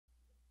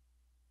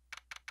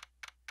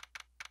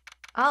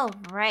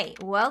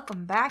Alright,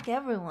 welcome back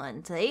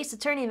everyone to Ace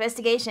Attorney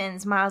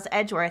Investigations, Miles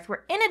Edgeworth.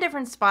 We're in a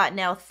different spot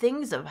now.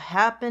 Things have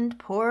happened.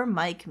 Poor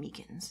Mike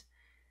Meekins.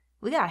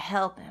 We gotta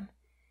help him.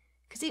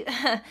 Cause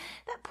that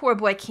poor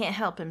boy can't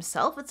help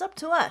himself. It's up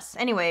to us.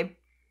 Anyway,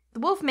 the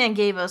Wolfman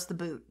gave us the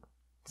boot.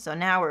 So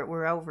now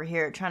we're over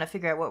here trying to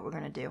figure out what we're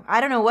gonna do. I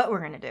don't know what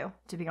we're gonna do,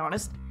 to be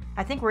honest.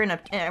 I think we're in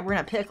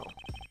a pickle.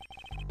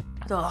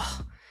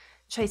 Ugh.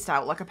 Chased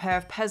out like a pair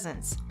of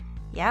peasants.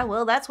 Yeah,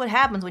 well, that's what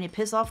happens when you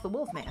piss off the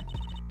Wolfman.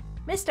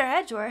 Mr.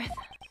 Edgeworth.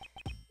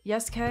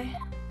 Yes, Kay?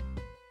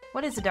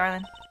 What is it,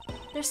 darling?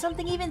 There's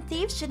something even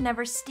thieves should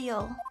never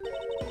steal.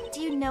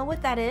 Do you know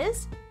what that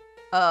is?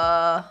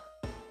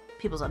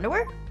 People's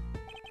underwear?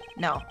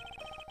 No.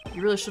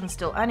 You really shouldn't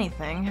steal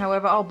anything,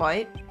 however, I'll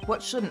bite.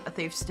 What shouldn't a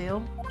thief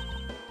steal?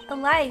 A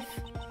life.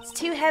 It's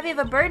too heavy of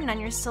a burden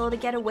on your soul to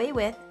get away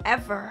with,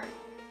 ever.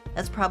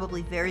 That's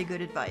probably very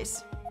good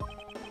advice.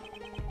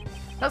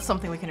 That's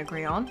something we can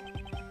agree on.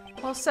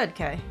 Well said,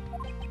 Kay.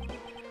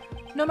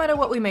 No matter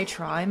what we may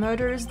try,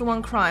 murder is the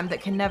one crime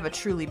that can never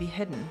truly be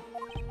hidden.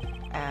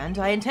 And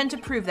I intend to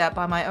prove that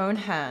by my own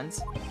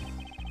hands,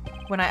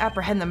 when I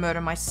apprehend the murder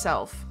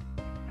myself.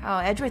 Oh,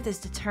 Edgeworth is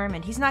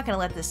determined. He's not gonna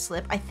let this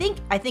slip. I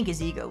think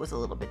his ego was a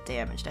little bit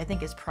damaged. I think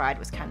his pride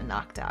was kind of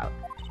knocked out.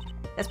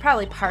 That's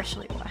probably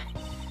partially why.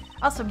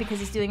 Also because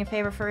he's doing a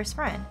favor for his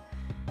friend.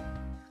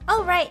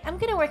 Alright, I'm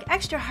gonna work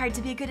extra hard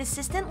to be a good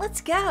assistant.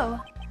 Let's go!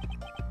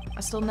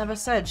 I still never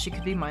said she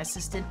could be my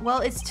assistant. Well,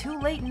 it's too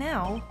late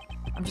now.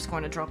 I'm just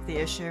going to drop the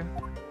issue.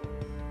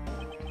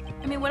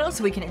 I mean, what else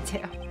are we gonna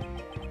do?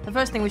 The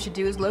first thing we should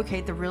do is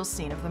locate the real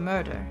scene of the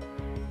murder.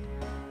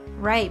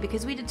 Right,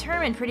 because we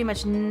determined pretty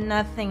much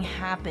nothing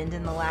happened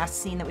in the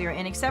last scene that we were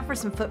in, except for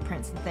some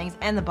footprints and things,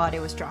 and the body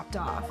was dropped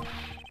off.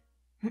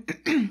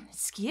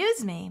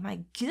 Excuse me, my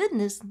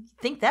goodness, you'd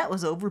think that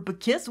was over, but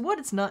guess what?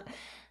 It's not.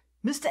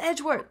 Mr.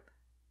 Edgeworth!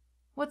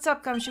 What's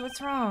up, Gumshoe?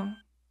 What's wrong?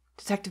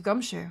 Detective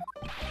Gumshoe.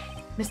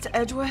 Mr.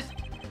 Edgeworth,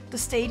 the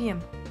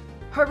stadium.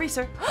 Hurry,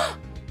 sir.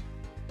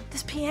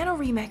 This piano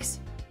remix.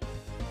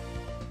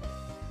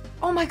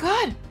 Oh my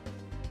god!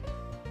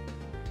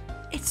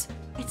 It's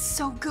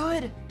so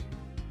good.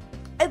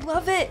 I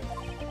love it.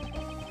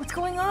 What's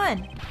going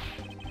on?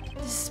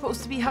 This is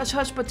supposed to be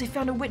hush-hush, but they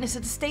found a witness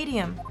at the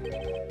stadium.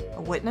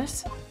 A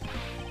witness?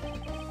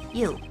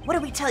 You, what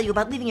did we tell you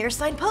about leaving your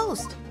assigned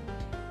post?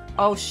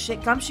 Oh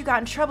shit, Gumshoe got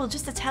in trouble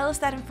just to tell us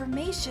that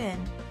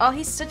information. Oh,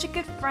 he's such a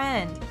good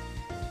friend.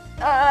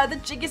 The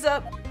jig is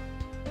up.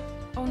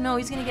 Oh no,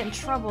 he's gonna get in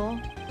trouble.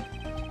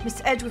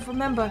 Mr. Edgeworth,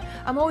 remember,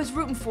 I'm always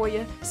rooting for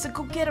you, so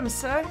go get him,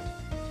 sir.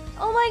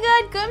 Oh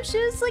my god,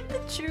 Gumshoe's like the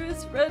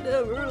truest friend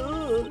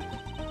ever.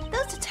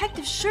 Those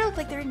detectives sure look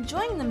like they're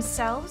enjoying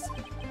themselves.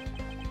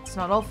 It's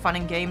not all fun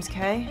and games,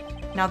 Kay.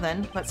 Now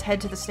then, let's head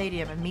to the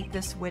stadium and meet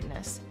this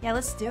witness. Yeah,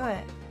 let's do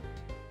it.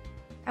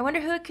 I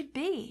wonder who it could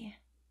be.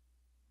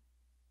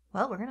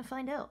 Well, we're gonna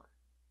find out.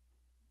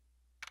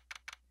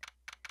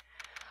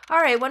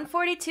 Alright,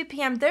 1:42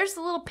 p.m. There's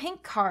the little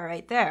pink car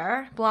right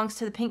there. Belongs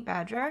to the Pink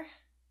Badger.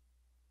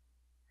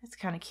 That's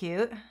kind of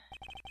cute.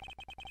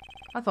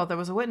 I thought there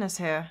was a witness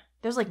here.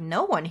 There's like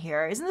no one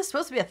here. Isn't this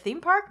supposed to be a theme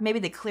park? Maybe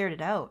they cleared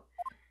it out.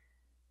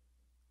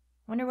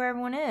 Wonder where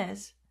everyone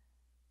is.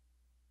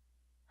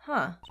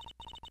 Huh.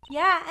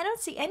 Yeah, I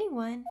don't see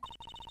anyone.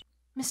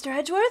 Mr.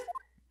 Edgeworth?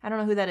 I don't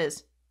know who that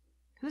is.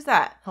 Who's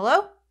that?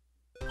 Hello?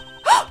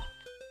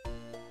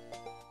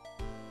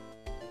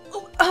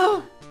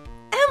 Oh,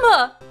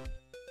 Emma!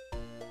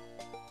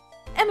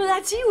 Emma,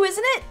 that's you,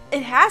 isn't it?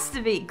 It has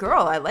to be.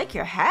 Girl, I like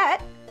your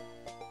hat.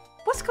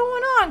 What's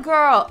going on,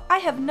 girl? I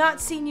have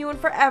not seen you in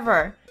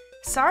forever.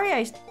 Sorry,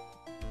 I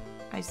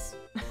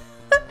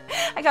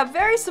got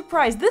very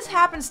surprised. This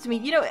happens to me.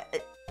 You know,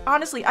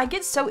 honestly, I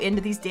get so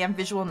into these damn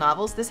visual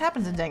novels. This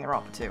happens in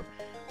Danganronpa too.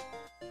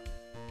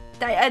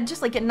 I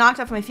just like get knocked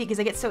off my feet because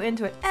I get so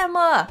into it.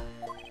 Emma!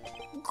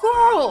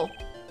 Girl!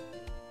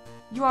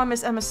 You are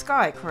Miss Emma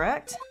Skye,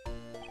 correct?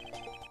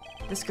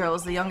 This girl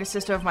is the younger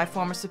sister of my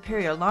former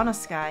superior, Lana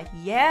Skye.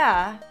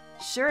 Yeah,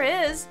 sure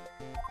is.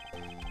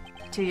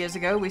 2 years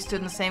ago, we stood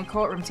in the same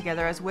courtroom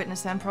together as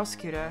witness and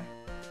prosecutor.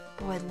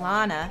 Boy,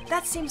 Lana,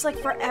 that seems like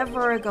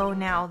forever ago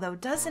now, though,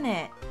 doesn't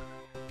it?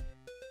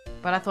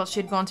 But I thought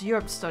she'd gone to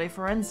Europe to study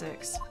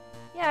forensics.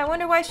 Yeah, I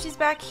wonder why she's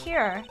back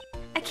here.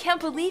 I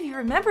can't believe you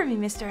remember me,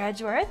 Mr.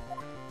 Edgeworth.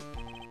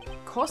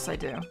 Of course I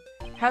do.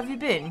 How have you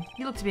been?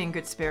 You look to be in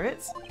good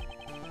spirits.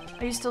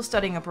 Are you still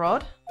studying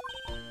abroad?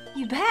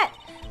 You bet!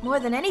 More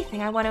than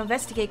anything, I want to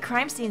investigate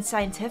crime scenes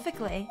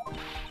scientifically.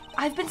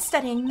 I've been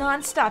studying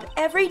non-stop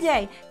every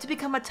day to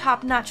become a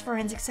top-notch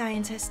forensic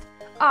scientist.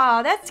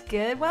 Aw, that's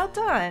good. Well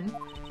done.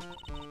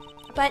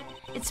 But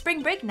it's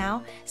spring break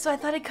now, so I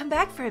thought I'd come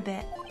back for a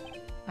bit.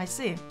 I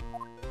see.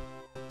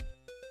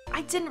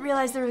 I didn't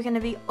realize there were going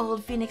to be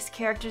old Phoenix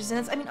characters in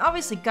this. I mean,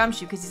 obviously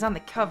Gumshoe, because he's on the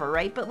cover,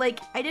 right? But,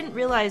 like, I didn't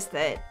realize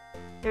that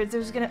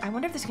there's gonna... I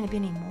wonder if there's gonna be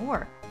any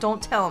more.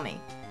 Don't tell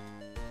me.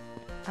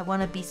 I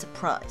want to be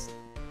surprised.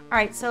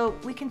 Alright, so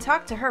we can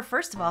talk to her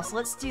first of all, so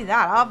let's do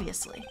that,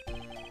 obviously.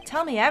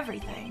 Tell me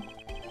everything.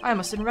 I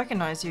almost didn't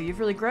recognize you. You've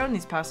really grown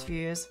these past few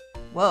years.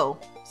 Whoa,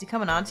 is he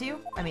coming on to you?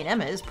 I mean,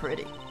 Emma is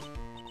pretty.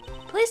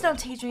 Please don't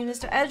teach me,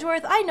 Mr.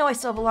 Edgeworth. I know I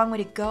still have a long way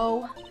to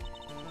go.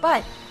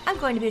 But I'm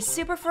going to be a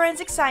super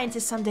forensic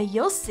scientist someday,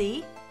 you'll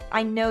see.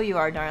 I know you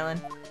are,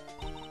 darling.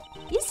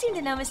 You seem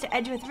to know Mr.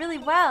 Edgeworth really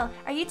well.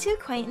 Are you two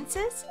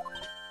acquaintances?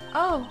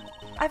 Oh,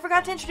 I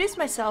forgot to introduce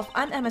myself.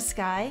 I'm Emma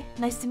Skye.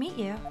 Nice to meet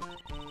you.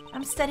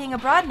 I'm studying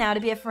abroad now to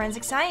be a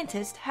forensic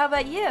scientist. How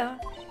about you?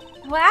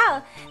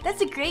 Wow,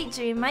 that's a great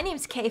dream. My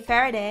name's Kay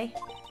Faraday.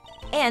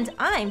 And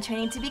I'm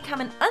training to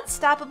become an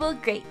unstoppable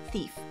great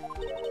thief.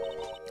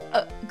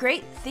 A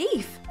great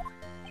thief?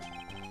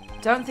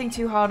 Don't think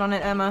too hard on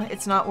it, Emma.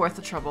 It's not worth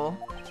the trouble.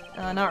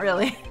 Not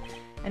really.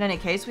 In any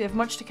case, we have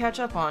much to catch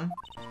up on.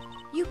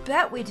 You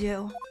bet we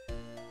do.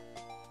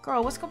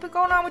 Girl, what's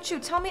going on with you?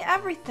 Tell me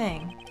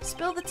everything.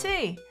 Spill the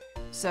tea.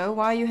 So,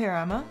 why are you here,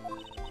 Emma?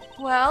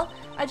 Well,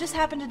 I just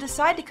happened to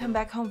decide to come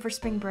back home for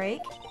spring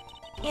break.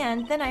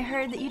 And then I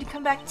heard that you'd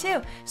come back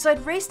too, so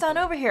I'd raced on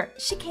over here.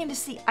 She came to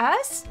see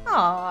us?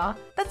 Aw,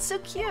 that's so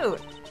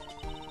cute.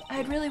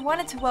 I'd really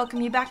wanted to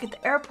welcome you back at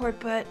the airport,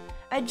 but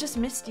I'd just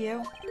missed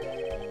you.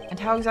 And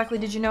how exactly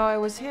did you know I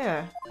was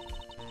here?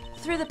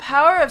 Through the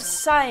power of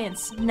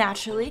science,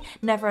 naturally.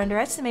 Never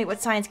underestimate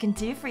what science can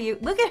do for you.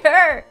 Look at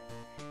her!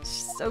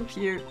 She's so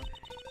cute.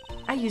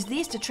 I used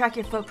these to track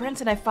your footprints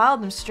and I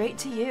followed them straight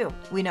to you.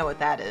 We know what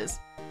that is.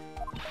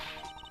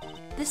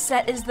 This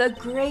set is the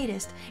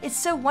greatest. It's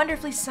so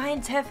wonderfully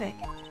scientific.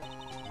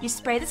 You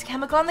spray this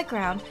chemical on the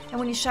ground, and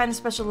when you shine a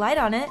special light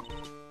on it,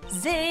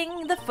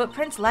 zing! The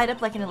footprints light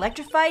up like an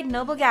electrified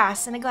noble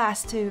gas in a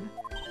glass tube.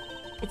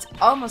 It's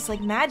almost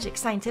like magic,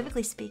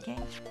 scientifically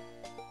speaking.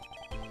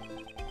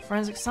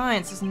 Forensic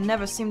science has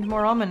never seemed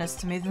more ominous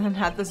to me than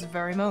at this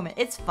very moment.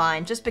 It's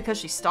fine, just because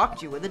she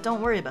stalked you with it,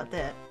 don't worry about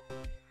that.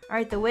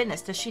 Alright, the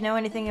witness, does she know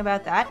anything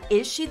about that?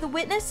 Is she the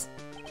witness?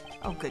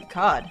 Oh, good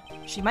God.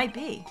 She might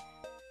be.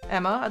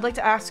 Emma, I'd like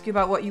to ask you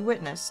about what you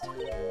witnessed.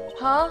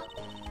 Huh?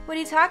 What are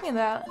you talking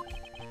about?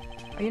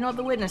 Are you not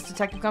the witness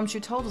Detective Gumshoe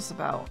told us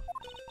about?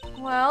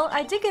 Well,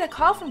 I did get a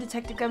call from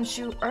Detective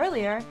Gumshoe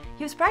earlier.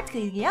 He was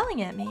practically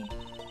yelling at me.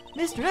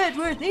 Mr.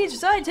 Edgeworth needs a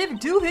scientific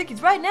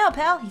doohickeys right now,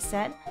 pal, he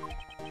said.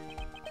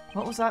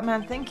 What was that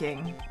man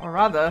thinking? Or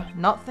rather,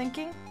 not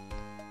thinking?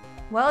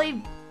 Well,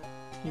 he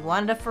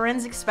wanted a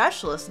forensic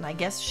specialist, and I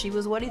guess she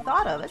was what he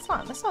thought of. That's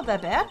not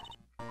that bad.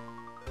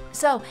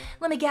 So,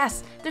 let me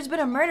guess, there's been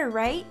a murder,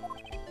 right?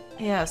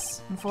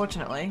 Yes,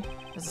 unfortunately.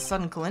 There's a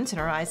sudden glint in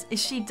her eyes.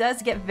 She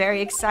does get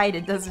very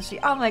excited, doesn't she?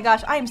 Oh my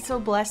gosh, I am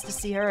so blessed to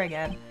see her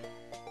again.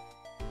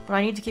 But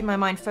I need to keep my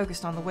mind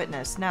focused on the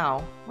witness.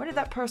 Now, where did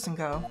that person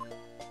go?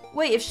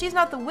 Wait, if she's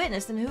not the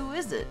witness, then who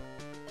is it?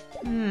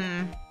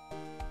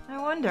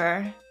 I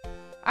wonder.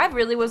 I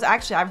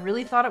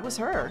really thought it was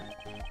her.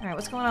 Alright,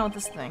 what's going on with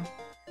this thing?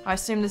 I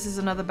assume this is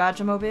another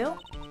Badger-mobile?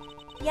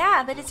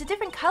 Yeah, but it's a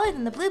different color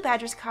than the Blue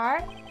Badger's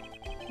car.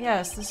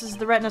 Yes, this is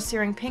the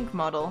retina-searing pink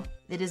model.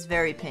 It is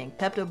very pink.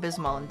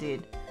 Pepto-Bismol,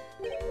 indeed.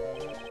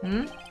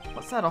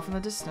 What's that off in the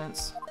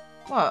distance?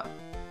 What?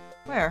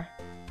 Where?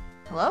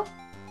 Hello?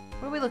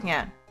 What are we looking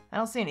at? I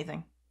don't see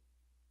anything.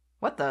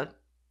 What the?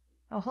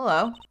 Oh,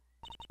 hello.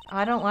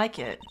 I don't like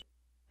it.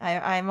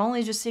 I'm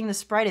only just seeing the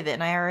sprite of it,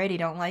 and I already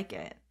don't like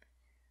it.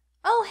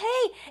 Oh,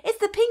 hey! It's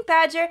the pink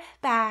badger!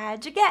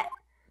 Badger get!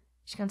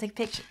 She's gonna take a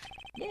picture.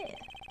 Yeah.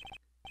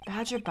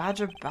 Badger,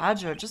 badger,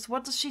 badger. Just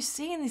what does she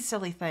see in these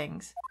silly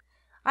things?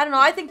 I don't know,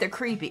 I think they're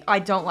creepy. I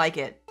don't like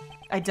it.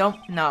 I don't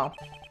know.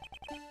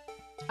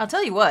 I'll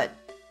tell you what.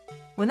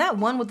 When that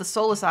one with the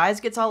soulless eyes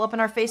gets all up in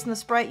our face in the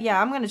sprite,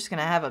 yeah, I'm just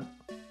gonna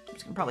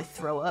probably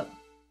throw up.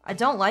 I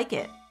don't like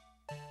it.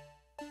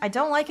 I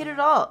don't like it at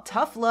all.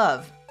 Tough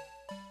love.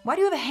 Why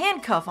do you have a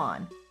handcuff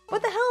on?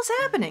 What the hell is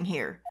happening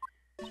here?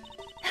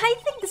 I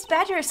think this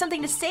badger has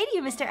something to say to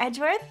you, Mr.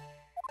 Edgeworth.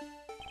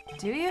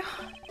 Do you?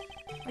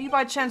 Are you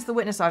by chance the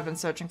witness I've been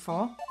searching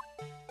for?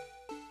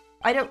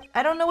 I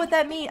don't know what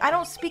that means. I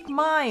don't speak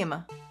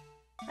mime.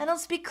 I don't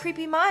speak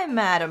creepy mime,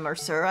 madam or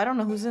sir. I don't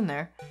know who's in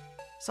there.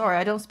 Sorry,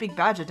 I don't speak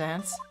badger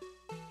dance.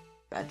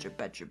 Badger,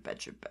 badger,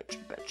 badger, badger,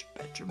 badger,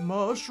 badger,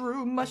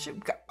 mushroom,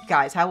 mushroom.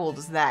 Guys, how old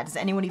is that? Does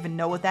anyone even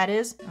know what that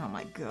is? Oh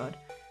my god.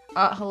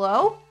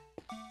 Hello?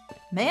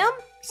 Ma'am?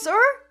 Sir?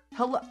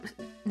 Hello?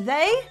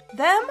 They?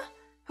 Them?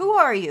 Who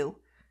are you?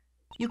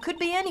 You could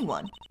be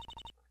anyone.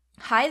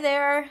 Hi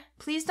there.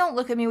 Please don't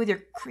look at me with your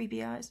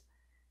creepy eyes.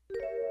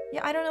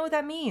 Yeah, I don't know what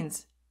that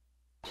means.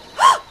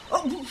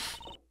 Oh,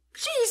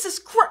 Jesus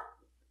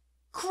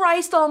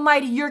Christ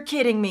almighty, you're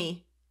kidding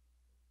me.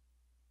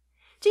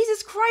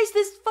 Jesus Christ,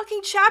 this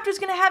fucking chapter's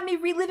gonna have me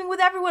reliving with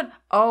everyone.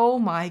 Oh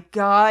my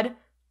god.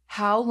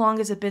 How long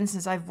has it been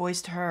since I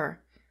voiced her?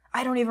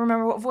 I don't even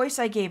remember what voice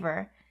I gave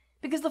her.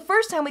 Because the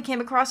first time we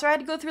came across her, I had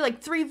to go through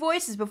like 3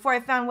 voices before I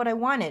found what I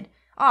wanted.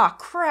 Aw,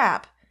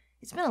 crap.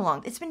 It's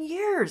been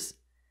years.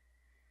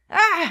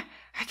 I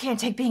can't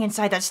take being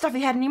inside that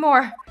stuffy head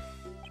anymore.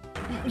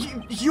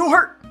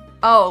 You're...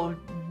 Oh,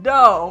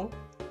 no.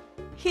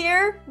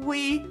 Here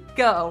we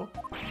go.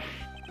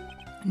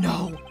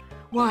 No.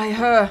 Why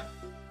her?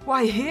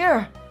 Why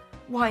here?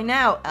 Why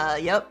now?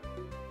 Yep.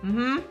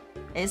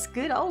 It's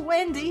good old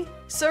Wendy.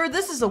 Sir,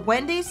 this is a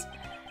Wendy's?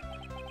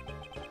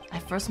 I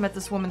first met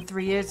this woman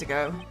 3 years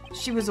ago.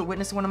 She was a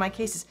witness in one of my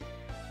cases.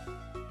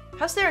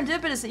 How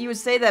serendipitous that you would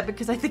say that,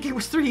 because I think it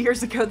was 3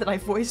 years ago that I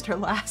voiced her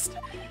last.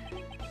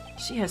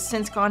 She has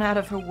since gone out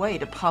of her way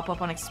to pop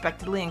up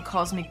unexpectedly and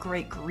cause me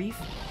great grief.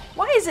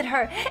 Why is it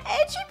her?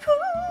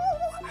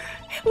 Edgy-poo!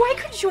 Why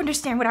couldn't you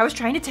understand what I was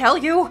trying to tell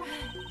you?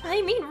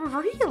 I mean,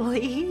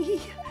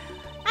 really?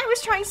 I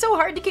was trying so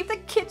hard to keep the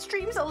kids'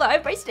 dreams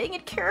alive by staying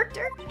in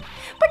character,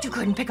 but you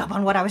couldn't pick up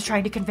on what I was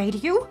trying to convey to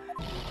you.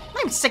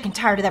 I'm sick and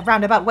tired of that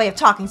roundabout way of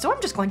talking, so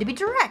I'm just going to be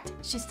direct.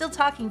 She's still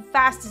talking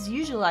fast as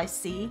usual, I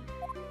see.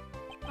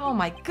 Oh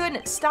my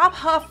goodness, stop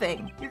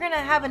huffing. You're gonna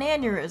have an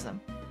aneurysm.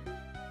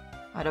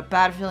 I had a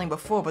bad feeling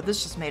before, but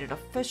this just made it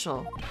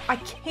official. I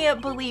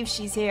can't believe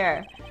she's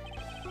here.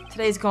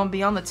 Today's gone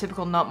beyond the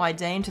typical not my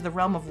day into the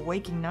realm of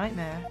waking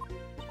nightmare.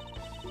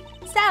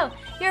 So,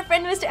 you're a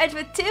friend of Mr.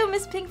 Edgeworth too,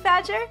 Miss Pink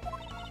Badger?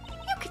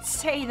 You could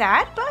say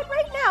that, but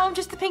right now I'm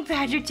just the Pink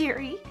Badger,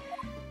 dearie.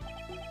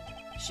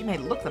 She may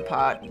look the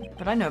part,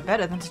 but I know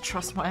better than to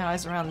trust my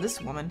eyes around this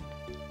woman.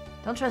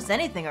 Don't trust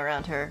anything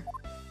around her.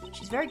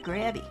 She's very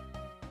grabby.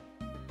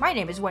 My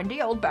name is Wendy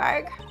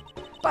Oldbag,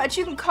 but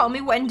you can call me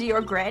Wendy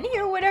or Granny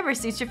or whatever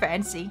suits your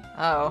fancy.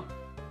 Oh,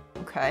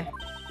 okay.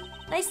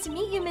 Nice to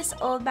meet you, Miss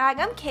Oldbag.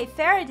 I'm Kay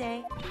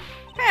Faraday.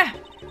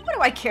 What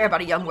do I care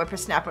about a young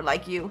whippersnapper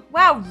like you?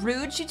 Wow,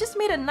 rude. She just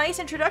made a nice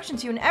introduction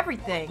to you and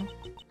everything.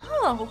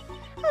 Oh,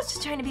 I was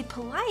just trying to be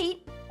polite.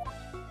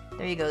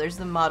 There you go. There's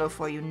the motto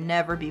for you.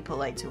 Never be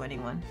polite to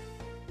anyone.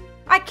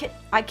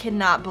 I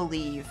cannot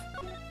believe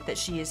that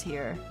she is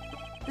here.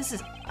 This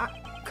is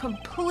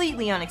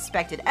completely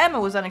unexpected. Emma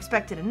was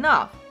unexpected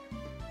enough.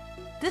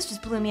 This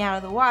just blew me out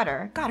of the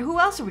water. God, who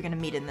else are we going to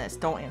meet in this?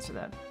 Don't answer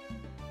that.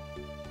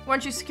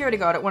 Weren't you security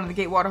guard at one of the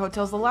Gatewater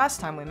hotels the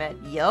last time we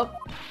met? Yup.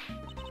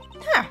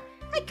 Huh,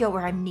 I go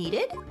where I'm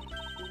needed.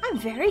 I'm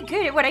very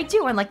good at what I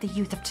do, unlike the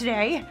youth of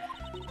today.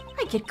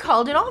 I get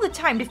called in all the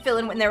time to fill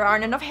in when there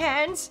aren't enough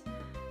hands.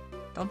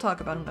 Don't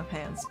talk about enough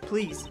hands,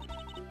 please.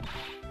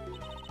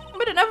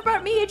 But enough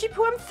about me,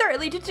 Edgy-Poo. I'm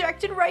thoroughly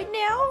dejected right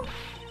now.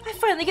 I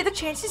finally get the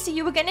chance to see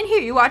you again, and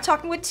here you are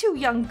talking with two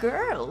young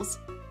girls.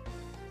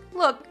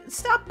 Look,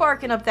 stop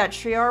barking up that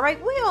tree,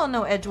 alright? We all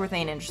know Edgeworth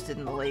ain't interested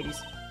in the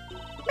ladies.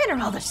 Men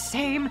are all the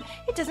same.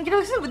 It doesn't get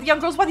upset with the young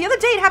girls. Why, the other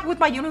day it happened with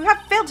my unit who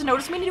have failed to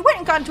notice me, and he went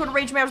and got into an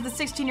arranged marriage with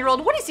a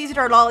 16-year-old. When he sees it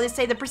or at all, they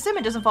say the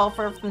persimmon doesn't fall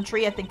far from the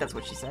tree. I think that's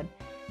what she said.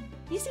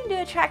 You seem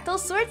to attract all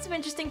sorts of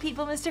interesting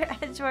people, Mr.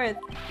 Edgeworth.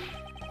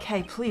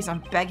 Okay, please,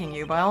 I'm begging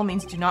you. By all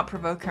means, do not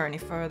provoke her any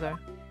further.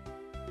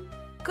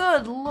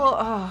 Good lord.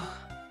 Oh.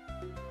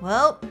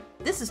 Well,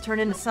 this has turned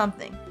into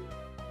something.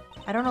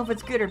 I don't know if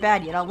it's good or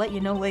bad yet. I'll let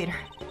you know later.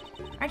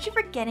 Aren't you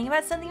forgetting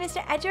about something,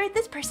 Mr. Edgeworth?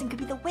 This person could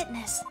be the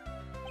witness.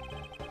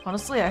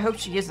 Honestly, I hope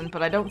she isn't,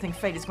 but I don't think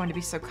fate is going to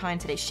be so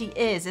kind today. She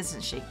is,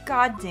 isn't she?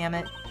 God damn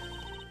it.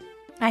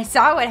 I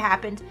saw what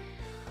happened.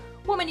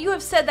 Woman, you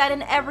have said that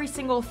in every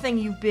single thing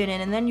you've been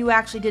in, and then you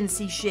actually didn't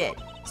see shit.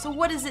 So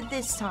what is it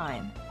this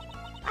time?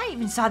 I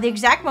even saw the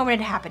exact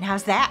moment it happened.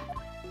 How's that?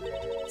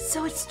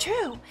 So it's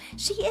true.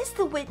 She is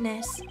the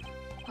witness.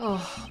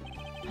 Oh,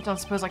 I don't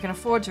suppose I can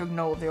afford to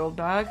ignore the old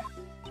bag.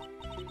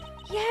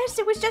 Yes,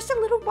 it was just a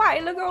little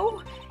while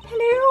ago.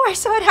 Hello, I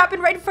saw it happen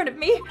right in front of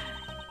me.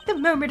 The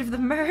moment of the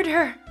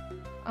murder.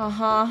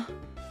 Uh-huh.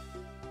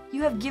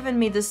 You have given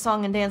me this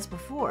song and dance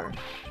before.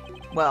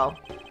 Well,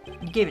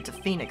 you gave it to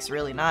Phoenix,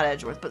 really, not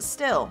Edgeworth, but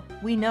still,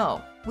 we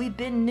know. We've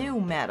been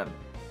new, madam.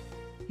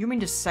 You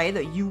mean to say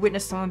that you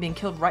witnessed someone being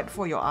killed right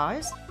before your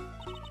eyes?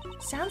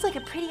 Sounds like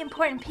a pretty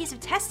important piece of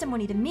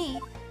testimony to me.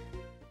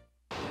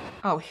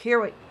 Oh,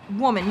 here we...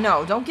 Woman,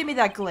 no, don't give me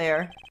that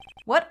glare.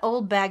 What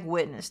old bag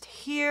witnessed?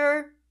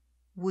 Here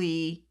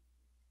we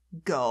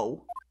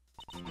go.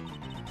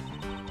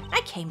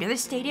 I came to the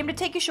stadium to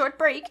take a short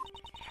break.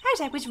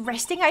 As I was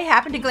resting, I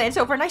happened to glance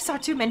over and I saw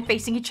two men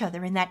facing each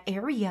other in that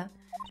area.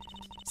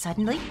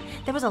 Suddenly,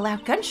 there was a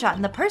loud gunshot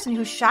and the person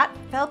who shot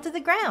fell to the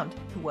ground.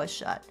 Who was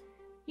shot?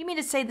 You mean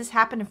to say this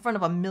happened in front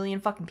of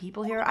 1,000,000 fucking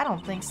people here? I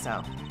don't think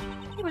so.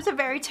 It was a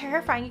very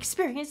terrifying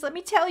experience, let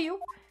me tell you.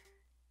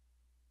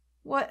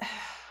 What?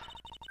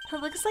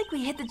 It looks like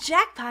we hit the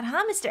jackpot,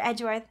 huh, Mr.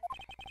 Edgeworth?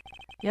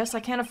 Yes, I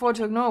can't afford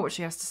to ignore what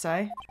she has to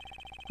say.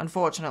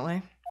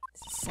 Unfortunately.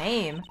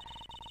 Same.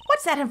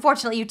 What's that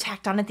unfortunately you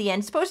tacked on at the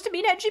end? Supposed to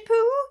mean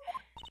Edgy-Poo?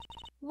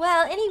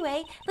 Well,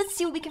 anyway, let's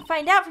see what we can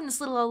find out from this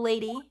little old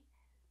lady.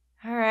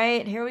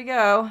 Alright, here we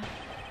go.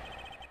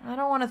 I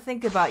don't want to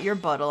think about your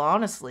buttle,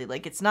 honestly.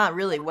 Like, it's not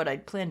really what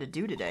I'd planned to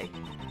do today.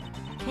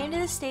 Came to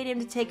the stadium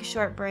to take a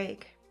short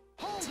break.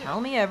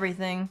 Tell me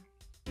everything.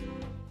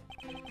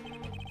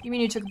 You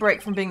mean you took a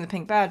break from being the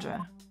Pink Badger?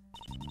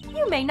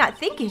 You may not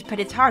think it, but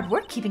it's hard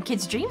work keeping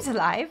kids' dreams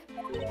alive.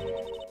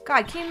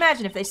 God, can you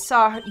imagine if they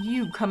saw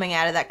you coming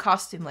out of that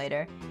costume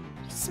later?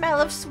 You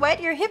smell of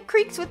sweat, your hip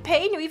creaks with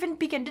pain, you even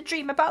begin to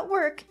dream about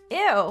work.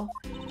 Ew.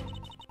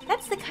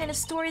 That's the kind of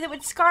story that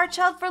would scar a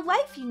child for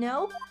life, you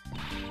know.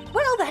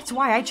 Well, that's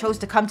why I chose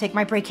to come take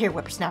my break here,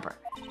 whippersnapper.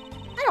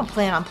 I don't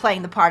plan on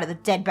playing the part of the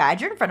dead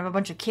badger in front of a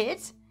bunch of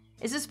kids.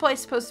 Is this place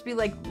supposed to be,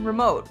 like,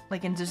 remote,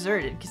 like, and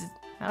deserted? Because,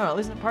 I don't know,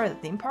 isn't it part of the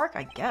theme park?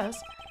 I guess.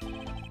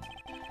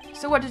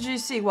 So what did you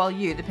see while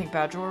you, the pink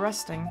badger, were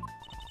resting?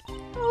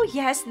 Oh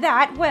yes,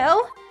 that,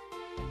 well...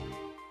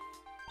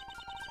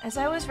 As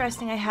I was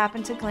resting, I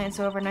happened to glance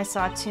over and I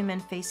saw two men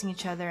facing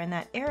each other in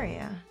that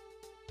area.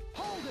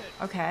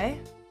 Okay.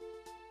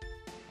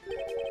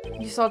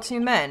 You saw two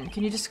men.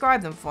 Can you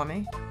describe them for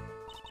me?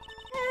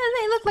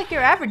 They look like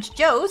your average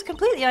Joes,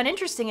 completely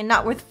uninteresting and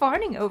not worth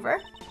fawning over.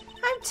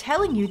 I'm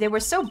telling you, they were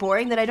so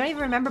boring that I don't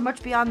even remember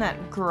much beyond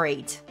that.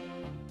 Great.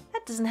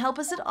 That doesn't help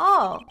us at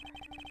all.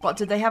 But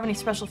did they have any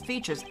special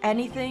features?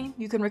 Anything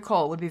you can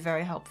recall would be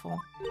very helpful.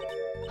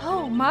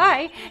 Oh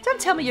my,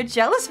 don't tell me you're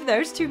jealous of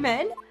those two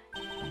men.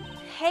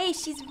 Hey,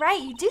 she's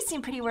right, you do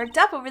seem pretty worked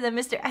up over them,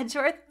 Mr.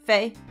 Edgeworth.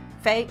 Faye,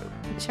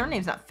 her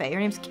name's not Faye, her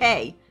name's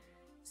Kay.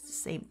 It's the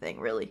same thing,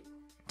 really.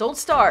 Don't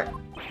start.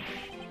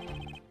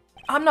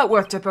 I'm not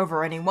worked up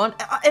over anyone,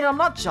 and I'm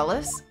not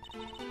jealous.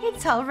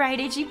 It's alright,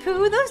 Itchy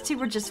Poo, those two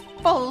were just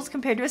foals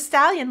compared to a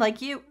stallion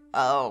like you.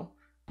 Oh.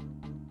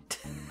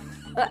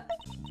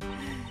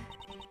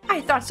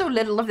 I thought so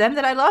little of them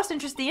that I lost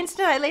interest the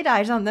instant I laid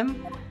eyes on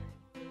them.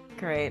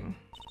 Great.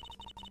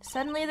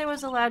 Suddenly there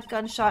was a loud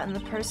gunshot and the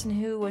person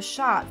who was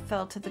shot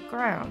fell to the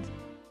ground.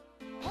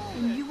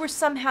 And you were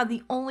somehow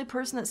the only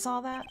person that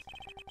saw that?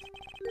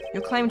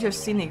 You're claiming to have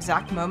seen the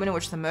exact moment in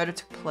which the murder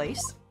took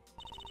place?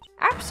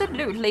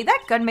 Absolutely,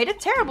 that gun made a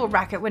terrible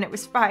racket when it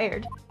was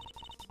fired.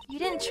 You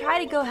didn't try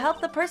to go help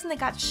the person that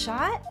got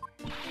shot?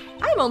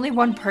 I'm only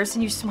one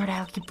person, you smart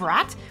alecky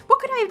brat. What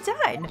could I have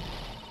done?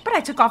 But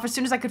I took off as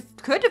soon as I could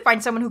to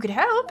find someone who could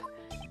help.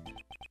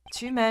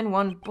 Two men,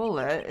 one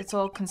bullet. It's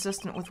all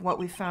consistent with what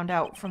we found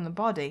out from the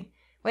body.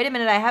 Wait a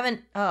minute, I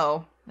haven't...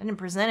 Oh, I didn't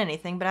present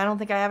anything, but I don't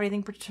think I have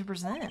anything to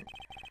present.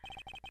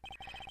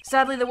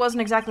 Sadly, there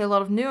wasn't exactly a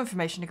lot of new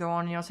information to go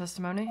on in your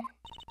testimony.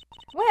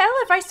 Well,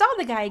 if I saw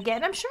the guy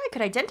again, I'm sure I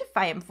could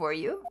identify him for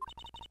you.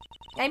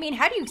 I mean,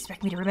 how do you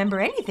expect me to remember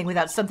anything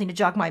without something to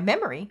jog my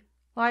memory?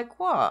 Like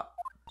what?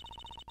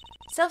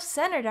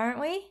 Self-centered, aren't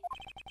we?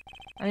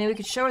 I mean, we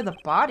could show her the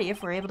body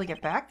if we're able to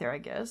get back there, I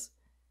guess.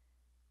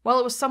 While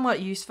it was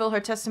somewhat useful, her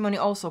testimony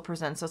also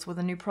presents us with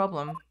a new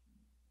problem.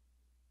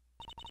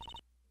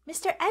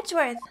 Mr.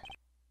 Edgeworth!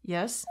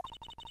 Yes?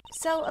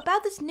 So,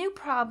 about this new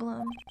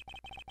problem...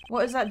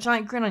 What is that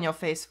giant grin on your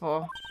face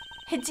for?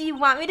 Do you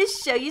want me to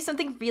show you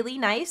something really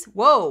nice?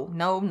 Whoa!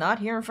 No, not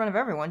here in front of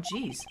everyone.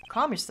 Jeez,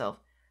 calm yourself.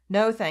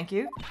 No, thank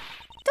you.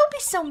 Don't be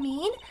so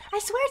mean! I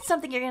swear it's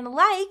something you're gonna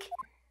like!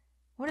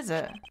 What is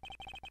it?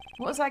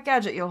 What is that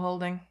gadget you're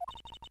holding?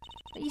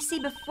 What you see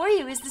before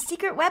you is the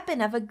secret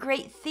weapon of a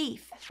great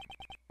thief.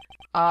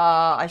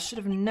 I should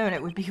have known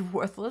it would be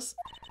worthless.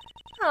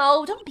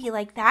 Oh, don't be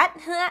like that.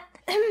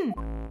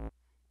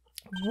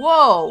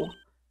 Whoa!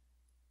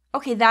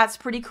 Okay, that's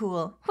pretty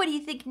cool. What do you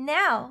think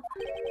now?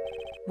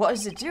 What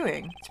is it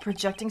doing? It's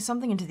projecting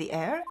something into the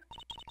air?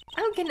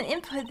 I'm gonna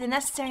input the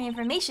necessary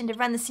information to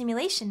run the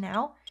simulation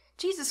now.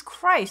 Jesus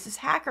Christ, this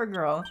hacker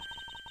girl.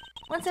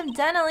 Once I'm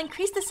done, I'll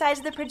increase the size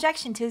of the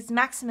projection to its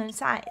maximum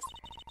size.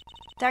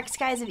 Dark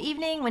skies of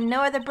evening, when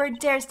no other bird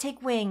dares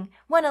take wing,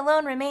 one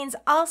alone remains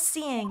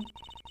all-seeing.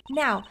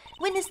 Now,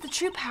 witness the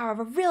true power of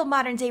a real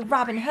modern-day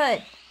Robin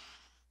Hood.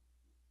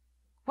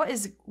 What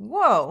is...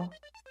 Whoa!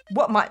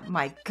 What,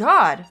 my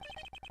God!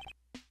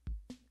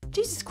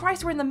 Jesus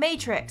Christ, we're in the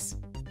Matrix!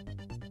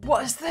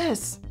 What is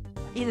this?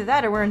 Either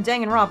that or we're in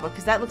Danganronpa,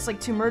 because that looks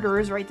like two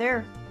murderers right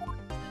there.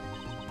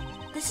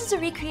 This is a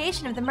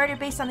recreation of the murder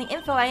based on the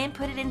info I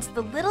inputted into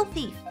the Little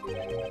Thief.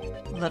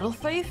 Little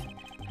Thief?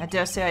 I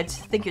dare say I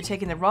think you're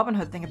taking the Robin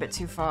Hood thing a bit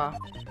too far.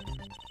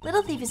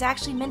 Little Thief is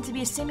actually meant to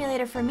be a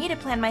simulator for me to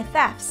plan my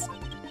thefts.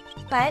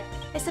 But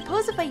I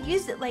suppose if I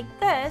used it like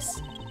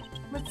this...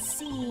 Let's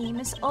see,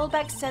 Miss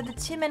Oldbeck said the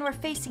two men were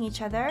facing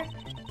each other.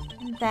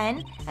 And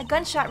then a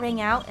gunshot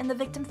rang out and the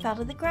victim fell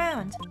to the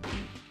ground.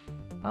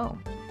 Oh.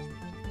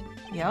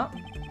 Yeah.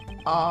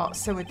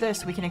 So with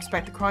this, we can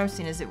expect the crime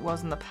scene as it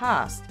was in the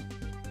past.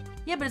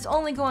 Yeah, but it's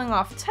only going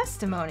off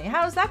testimony.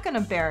 How is that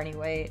gonna bear any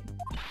weight?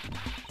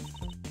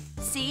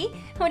 See?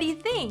 What do you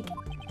think?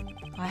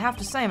 I have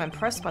to say I'm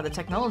impressed by the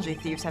technology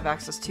thieves have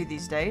access to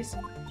these days.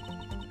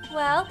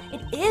 Well,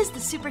 it is the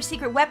super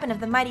secret weapon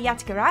of the mighty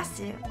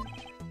Yatagarasu.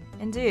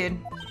 Indeed.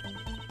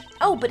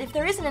 Oh, but if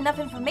there isn't enough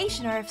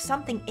information or if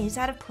something is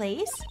out of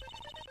place,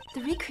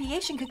 the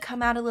recreation could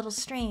come out a little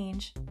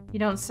strange. You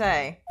don't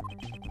say.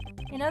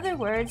 In other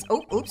words...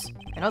 Oh, oops.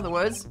 In other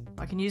words,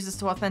 I can use this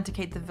to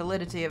authenticate the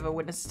validity of a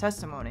witness's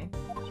testimony.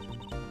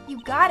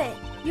 You got it.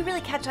 You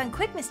really catch on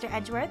quick, Mr.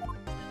 Edgeworth.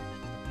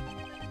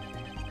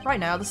 Right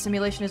now, the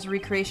simulation is a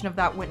recreation of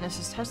that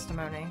witness's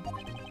testimony.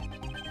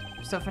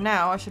 So for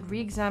now, I should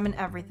re-examine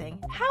everything.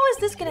 How is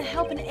this gonna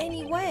help in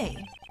any way?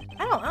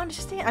 I don't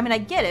understand. I mean, I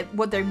get it,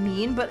 what they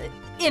mean, but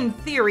in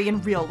theory,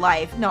 in real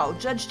life, no,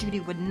 Judge Judy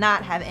would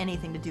not have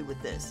anything to do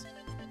with this.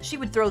 She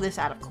would throw this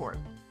out of court.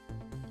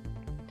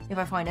 If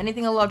I find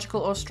anything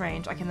illogical or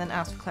strange, I can then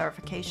ask for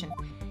clarification.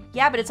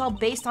 Yeah, but it's all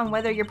based on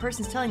whether your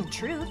person's telling the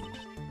truth.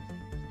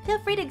 Feel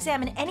free to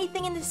examine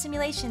anything in the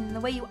simulation in the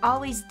way you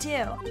always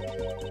do.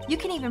 You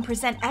can even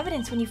present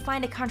evidence when you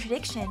find a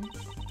contradiction.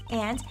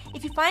 And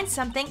if you find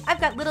something,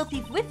 I've got Little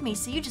Thief with me,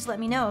 so you just let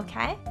me know,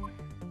 okay?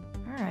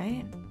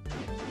 Alright.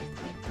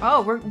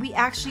 Oh, we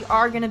actually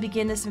are gonna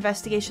begin this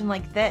investigation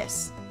like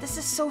this. This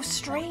is so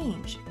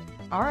strange.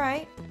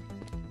 Alright.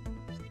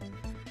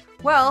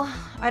 Well,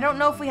 I don't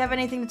know if we have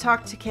anything to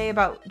talk to Kay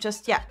about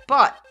just yet,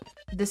 but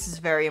this is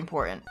very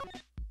important.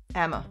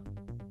 Emma.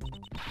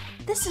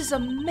 This is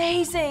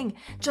amazing!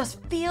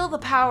 Just feel the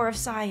power of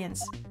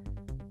science.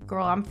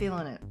 Girl, I'm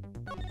feeling it.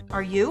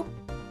 Are you?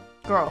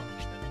 Girl.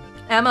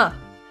 Emma,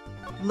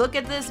 look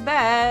at this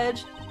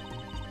badge.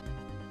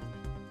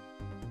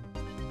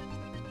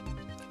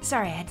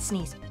 Sorry, I had to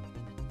sneeze.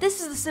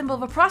 This is the symbol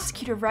of a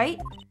prosecutor, right?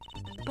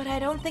 But I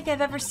don't think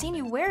I've ever seen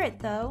you wear it,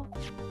 though.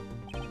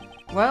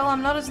 Well,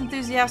 I'm not as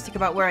enthusiastic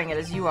about wearing it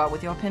as you are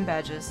with your pin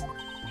badges.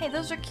 Hey,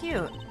 those are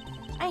cute.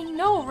 I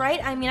know,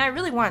 right? I mean, I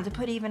really wanted to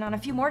put even on a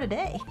few more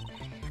today.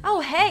 Oh,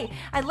 hey,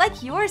 I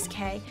like yours,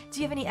 Kay. Do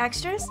you have any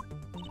extras?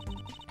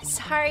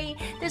 Sorry,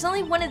 there's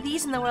only one of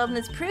these in the world, and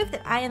it's proof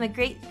that I am a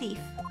great thief.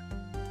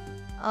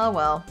 Oh,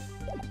 well.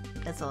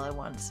 That's all I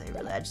wanted to say,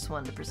 really. I just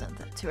wanted to present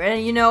that to her.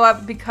 And you know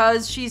what?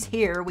 Because she's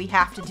here, we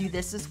have to do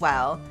this as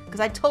well. Because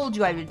I told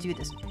you I would do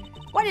this.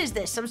 What is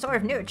this, some sort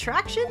of new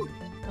attraction?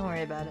 Don't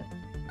worry about it.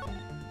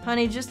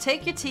 Honey, just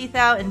take your teeth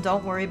out and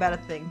don't worry about a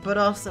thing. But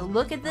also,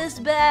 look at this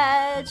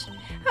badge.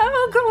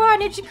 Oh, go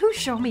on, Edgeworth,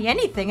 show me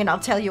anything and I'll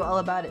tell you all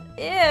about it.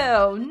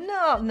 Ew,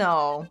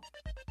 no.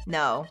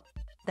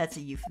 That's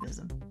a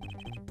euphemism.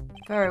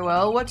 Very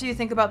well, what do you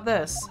think about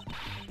this?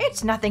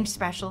 It's nothing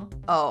special.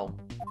 Oh.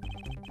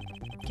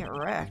 Get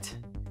wrecked.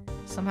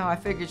 Somehow I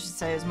figured you'd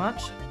say as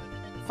much.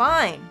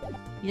 Fine.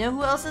 You know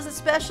who else isn't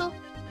special?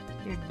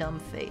 Your dumb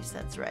face.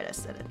 That's right, I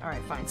said it.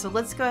 Alright, fine. So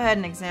let's go ahead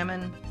and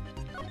examine,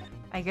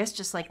 I guess,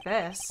 just like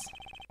this.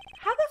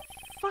 How the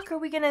fuck are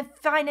we gonna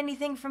find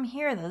anything from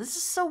here, though? This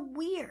is so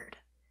weird.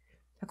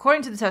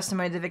 According to the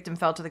testimony, the victim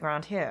fell to the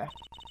ground here.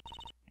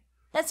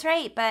 That's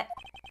right, but...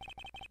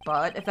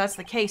 But if that's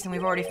the case, then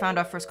we've already found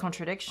our first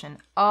contradiction.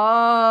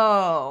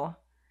 Oh.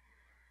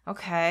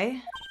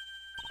 Okay.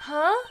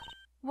 Huh?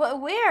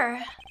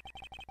 Where?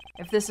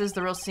 If this is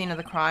the real scene of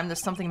the crime,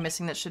 there's something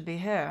missing that should be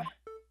here.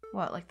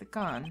 What, like the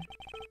gun?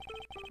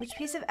 Which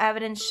piece of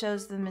evidence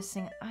shows the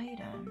missing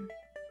item?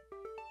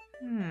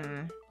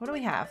 What do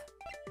we have?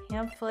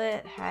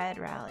 Pamphlet, head,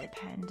 rally,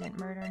 pendant,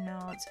 murder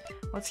notes.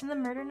 What's in the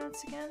murder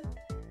notes again?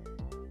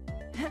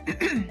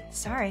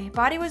 Sorry.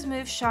 Body was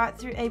moved, shot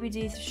through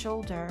ABD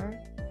shoulder.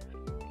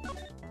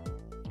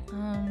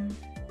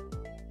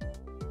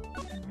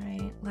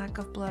 Right. Lack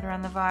of blood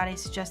around the body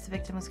suggests the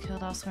victim was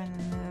killed elsewhere and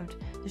then moved.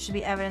 There should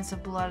be evidence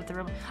of blood at the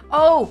real...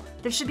 Oh!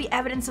 There should be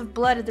evidence of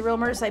blood at the real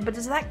murder site, but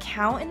does that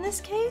count in this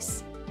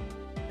case?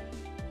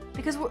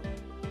 Because we're...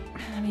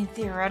 I mean,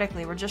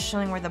 theoretically, we're just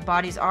showing where the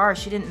bodies are.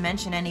 She didn't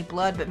mention any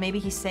blood, but maybe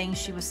he's saying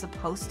she was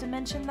supposed to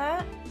mention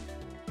that?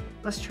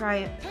 Let's try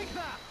it.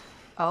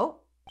 Oh?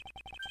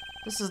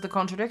 This is the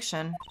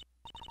contradiction.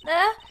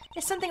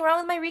 Is something wrong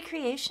with my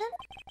recreation?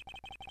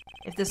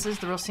 If this is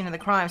the real scene of the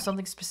crime,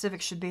 something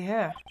specific should be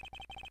here.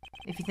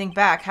 If you think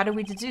back, how did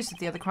we deduce that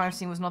the other crime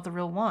scene was not the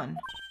real one?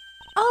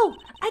 Oh,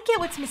 I get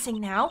what's missing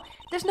now.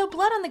 There's no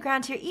blood on the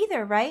ground here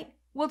either, right?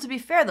 Well, to be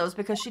fair, though, it's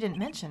because she didn't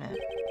mention it.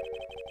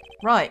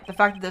 Right, the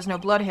fact that there's no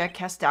blood here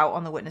casts doubt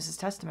on the witness's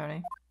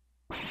testimony.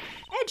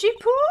 Edgy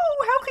Poo,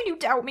 how can you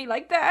doubt me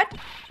like that?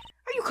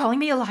 Are you calling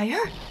me a liar?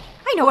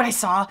 I know what I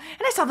saw,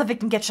 and I saw the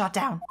victim get shot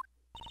down.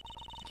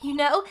 You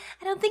know,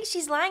 I don't think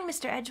she's lying,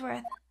 Mr.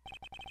 Edgeworth.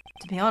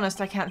 To be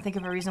honest, I can't think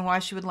of a reason why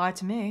she would lie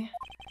to me.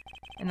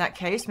 In that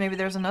case, maybe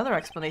there's another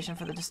explanation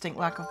for the distinct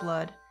lack of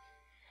blood.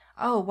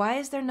 Oh, why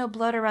is there no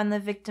blood around the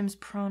victim's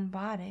prone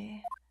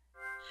body?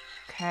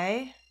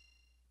 Okay.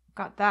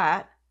 Got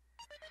that.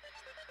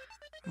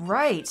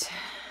 Right.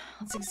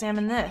 Let's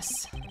examine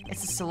this.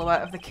 It's a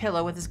silhouette of the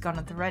killer with his gun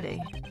at the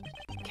ready.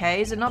 Okay,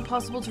 is it not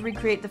possible to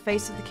recreate the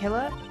face of the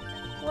killer?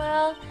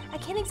 Well, I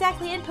can't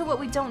exactly input what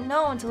we don't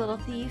know into Little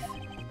Thief.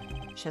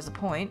 She has a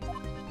point.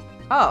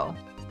 Oh,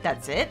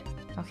 that's it?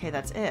 Okay,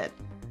 that's it.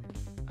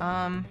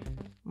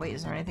 Wait,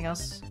 is there anything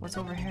else? What's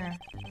over here?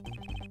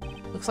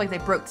 Looks like they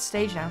broke the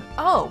stage down.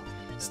 Oh,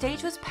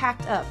 stage was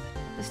packed up.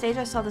 The stage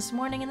I saw this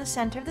morning in the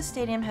center of the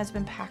stadium has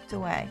been packed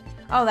away.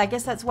 Oh, I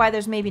guess that's why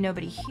there's maybe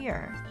nobody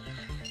here.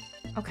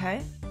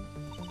 Okay.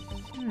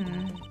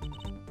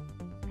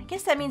 I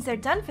guess that means they're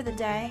done for the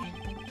day.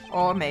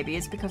 Or maybe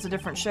it's because a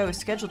different show is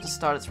scheduled to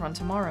start its run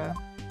tomorrow.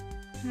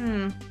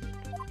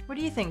 What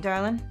do you think,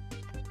 darling?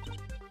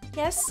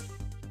 Yes?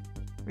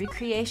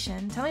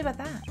 Recreation. Tell me about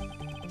that.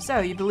 So,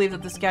 you believe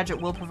that this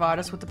gadget will provide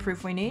us with the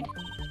proof we need?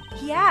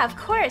 Yeah, of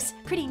course.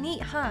 Pretty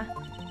neat, huh?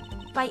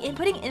 By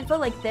inputting info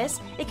like this,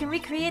 it can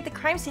recreate the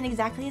crime scene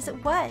exactly as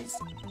it was.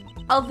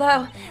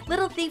 Although,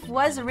 Little Thief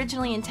was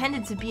originally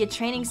intended to be a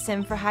training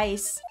sim for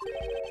heists.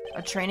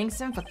 A training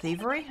sim for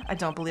thievery? I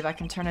don't believe I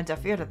can turn a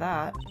deaf ear to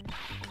that.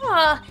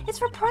 It's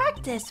for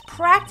practice.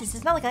 Practice.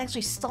 It's not like I've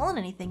actually stolen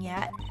anything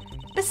yet.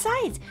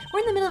 Besides,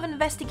 we're in the middle of an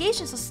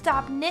investigation, so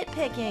stop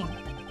nitpicking.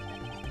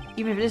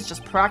 Even if it is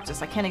just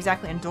practice, I can't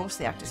exactly endorse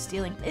the act of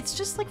stealing. It's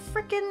just like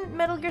frickin'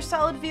 Metal Gear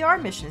Solid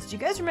VR missions. Do you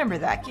guys remember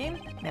that game?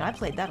 Man, I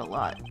played that a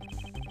lot.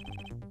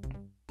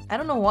 I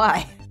don't know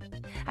why.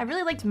 I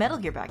really liked Metal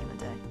Gear back in the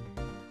day.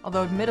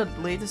 Although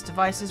admittedly, this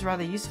device is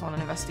rather useful in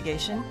an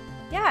investigation.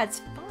 Yeah,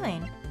 it's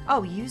fine.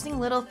 Oh, using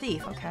Little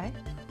Thief, okay.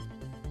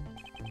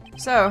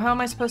 So, how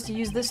am I supposed to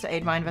use this to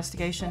aid my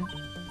investigation?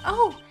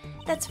 Oh,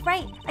 that's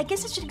right. I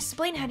guess I should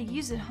explain how to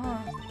use it, huh?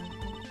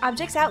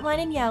 Objects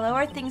outlined in yellow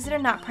are things that are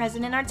not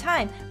present in our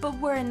time, but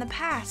were in the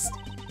past.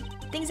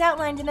 Things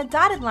outlined in a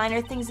dotted line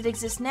are things that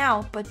exist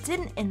now, but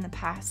didn't in the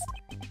past.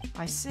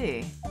 I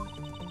see.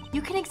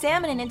 You can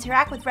examine and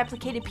interact with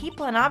replicated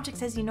people and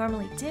objects as you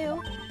normally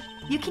do.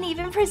 You can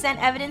even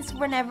present evidence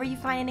whenever you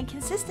find an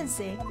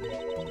inconsistency.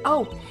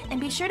 Oh,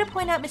 and be sure to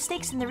point out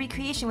mistakes in the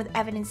recreation with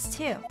evidence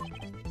too.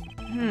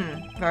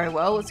 Very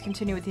well, let's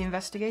continue with the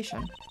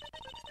investigation.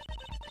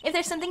 If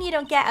there's something you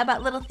don't get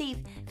about Little Thief,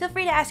 feel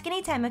free to ask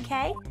anytime,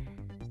 okay?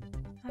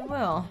 I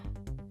will.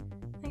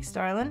 Thanks,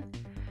 darling.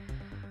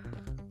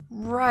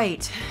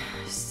 Right,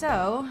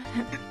 so...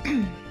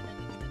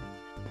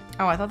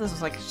 Oh, I thought this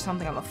was like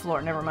something on the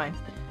floor, never mind.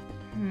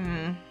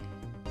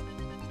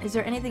 Is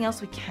there anything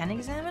else we can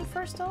examine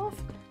first off?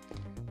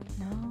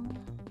 No.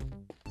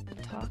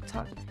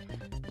 Talk.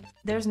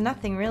 There's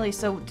nothing really,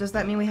 so does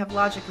that mean we have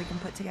logic we can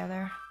put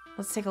together?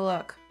 Let's take a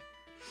look.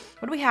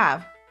 What do we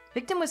have?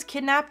 Victim was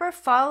kidnapper.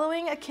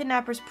 Following a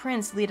kidnapper's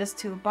prints lead us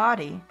to a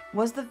body.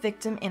 Was the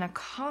victim in a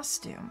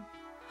costume?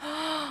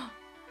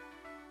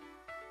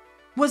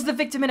 Was the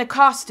victim in a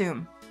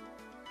costume?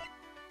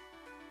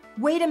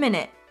 Wait a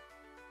minute.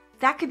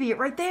 That could be it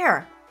right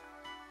there.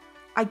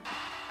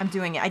 I'm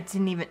doing it. I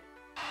didn't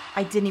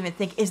even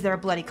think, is there a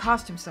bloody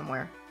costume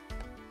somewhere?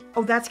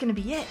 Oh, that's gonna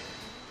be it.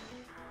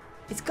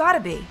 It's gotta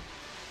be.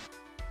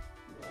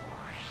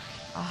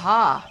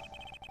 Aha.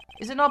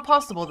 Is it not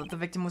possible that the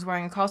victim was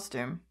wearing a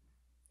costume?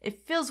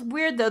 It feels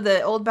weird, though,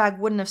 that Old Bag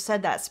wouldn't have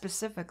said that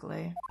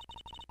specifically.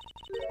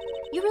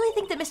 You really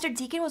think that Mr.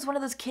 Deacon was one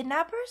of those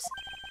kidnappers?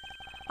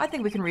 I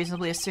think we can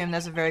reasonably assume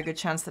there's a very good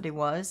chance that he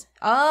was.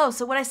 Oh,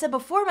 so what I said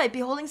before might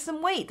be holding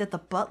some weight, that the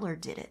butler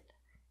did it.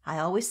 I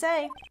always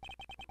say.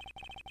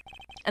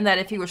 And that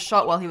if he was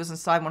shot while he was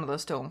inside one of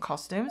those stolen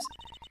costumes,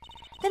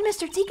 then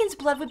Mr. Deacon's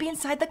blood would be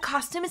inside the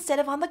costume instead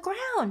of on the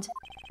ground.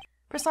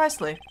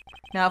 Precisely.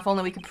 Now, if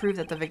only we could prove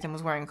that the victim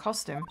was wearing a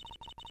costume.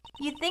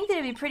 You'd think that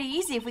it'd be pretty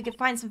easy if we could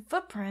find some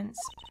footprints.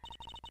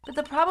 But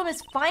the problem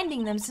is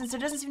finding them since there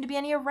doesn't seem to be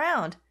any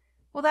around.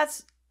 Well,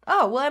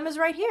 Emma's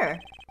right here.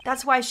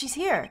 That's why she's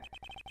here.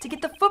 To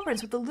get the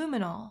footprints with the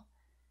luminol.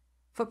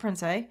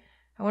 Footprints, eh?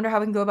 I wonder how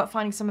we can go about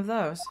finding some of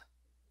those.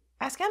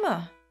 Ask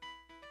Emma.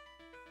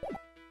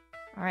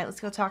 Alright,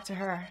 let's go talk to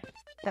her.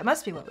 That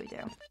must be what we do.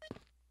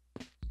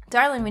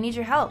 Darling, we need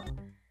your help.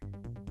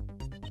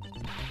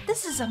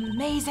 This is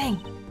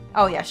amazing.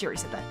 Oh yeah, she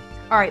already said that.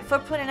 Alright,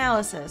 footprint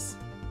analysis.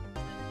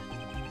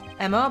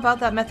 Emma, about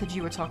that method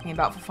you were talking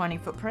about for finding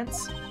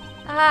footprints?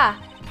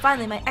 Ah,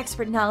 finally my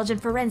expert knowledge in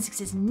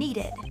forensics is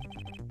needed.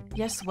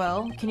 Yes,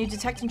 well, can you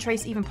detect and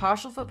trace even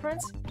partial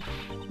footprints?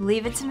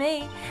 Leave it to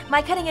me.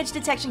 My cutting-edge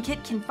detection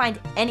kit can find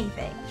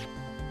anything.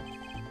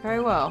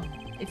 Very well.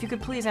 If you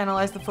could please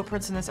analyze the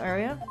footprints in this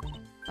area.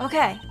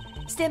 Okay,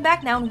 stand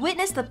back now and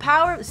witness the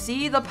power...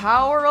 See the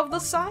power of the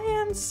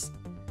science!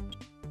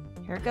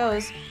 Here it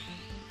goes.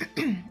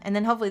 And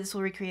then hopefully this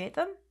will recreate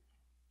them.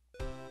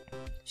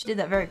 She did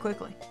that very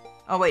quickly.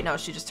 Oh wait, no,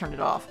 she just turned it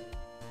off.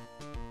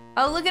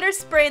 Oh, look at her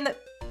spraying the...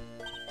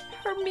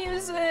 her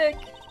music!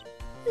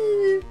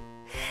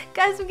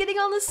 Guys, I'm getting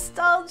all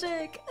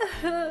nostalgic.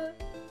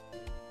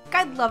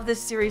 I love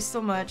this series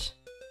so much.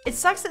 It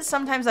sucks that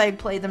sometimes I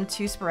play them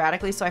too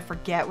sporadically so I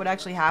forget what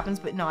actually happens,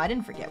 but no, I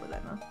didn't forget with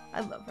Emma.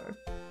 I love her.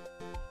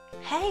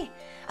 Hey,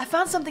 I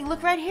found something.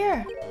 Look right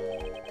here.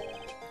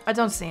 I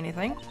don't see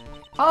anything.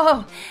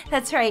 Oh,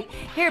 that's right.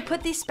 Here,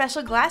 put these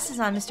special glasses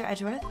on, Mr.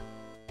 Edgeworth.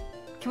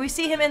 Can we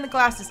see him in the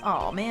glasses?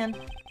 Oh, man.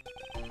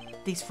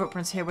 These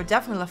footprints here were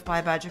definitely left by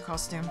a badger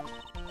costume.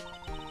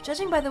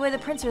 Judging by the way the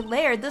prints are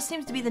layered, this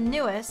seems to be the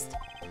newest.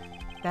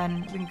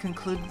 Then we can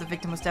conclude that the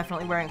victim was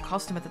definitely wearing a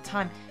costume at the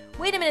time.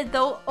 Wait a minute,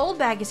 though. Old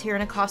Bag is here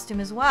in a costume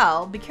as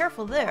well. Be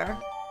careful there.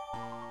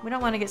 We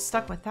don't want to get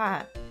stuck with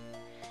that.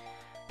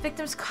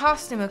 Victim's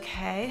costume,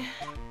 okay.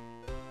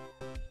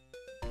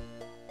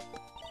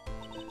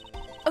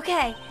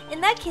 Okay,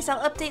 in that case,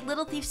 I'll update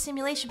Little Thief's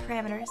simulation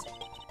parameters.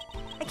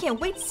 I can't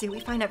wait to see what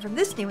we find out from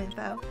this new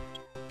info.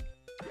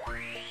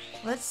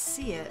 Let's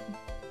see it.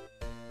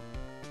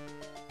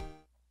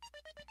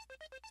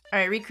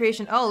 Alright,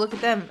 recreation. Oh, look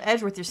at them.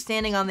 Edgeworth, you're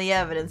standing on the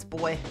evidence,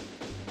 boy.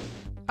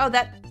 Oh,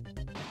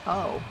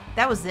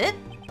 that was it?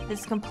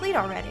 It's complete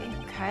already.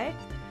 Okay.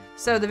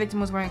 So the victim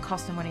was wearing a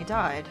costume when he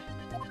died.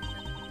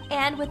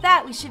 And with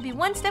that, we should be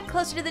one step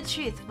closer to the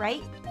truth,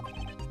 right?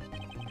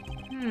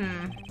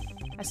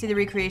 I see the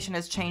recreation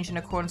has changed in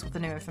accordance with the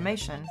new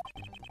information.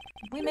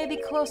 We may be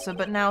closer,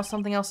 but now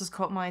something else has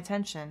caught my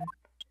attention.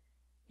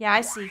 Yeah,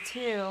 I see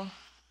too.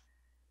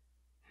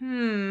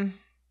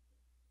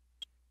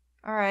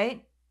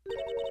 Alright.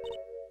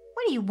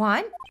 What do you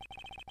want?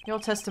 Your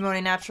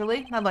testimony,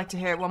 naturally. I'd like to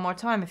hear it one more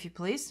time, if you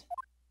please.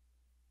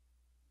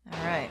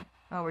 Alright.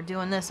 Oh, we're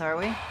doing this, are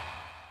we?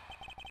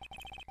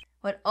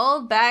 What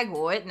old bag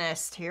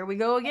witnessed. Here we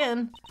go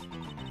again.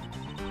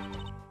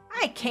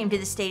 I came to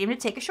the stadium to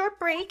take a short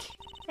break.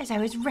 As I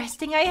was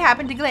resting, I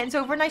happened to glance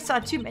over and I saw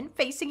two men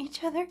facing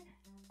each other.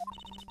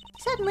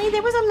 Suddenly,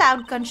 there was a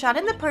loud gunshot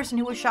and the person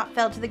who was shot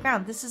fell to the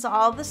ground. This is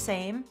all the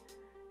same.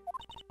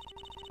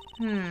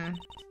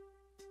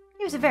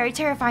 It was a very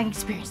terrifying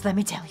experience, let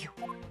me tell you.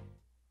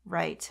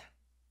 Right.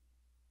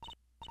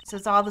 So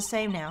it's all the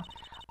same now.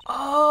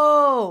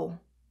 Oh!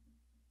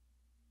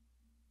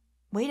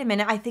 Wait a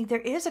minute, I think there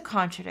is a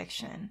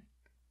contradiction.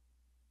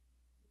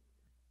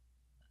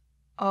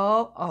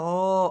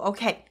 Oh,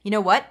 okay. You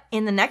know what?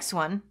 In the next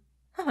one,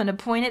 I'm going to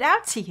point it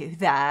out to you.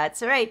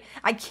 That's right.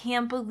 I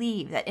can't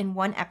believe that in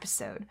one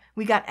episode,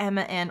 we got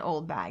Emma and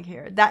Old Bag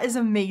here. That is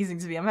amazing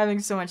to me. I'm having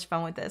so much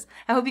fun with this.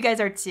 I hope you guys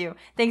are too.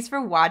 Thanks for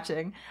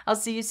watching. I'll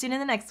see you soon in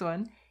the next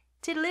one.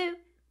 Toodaloo!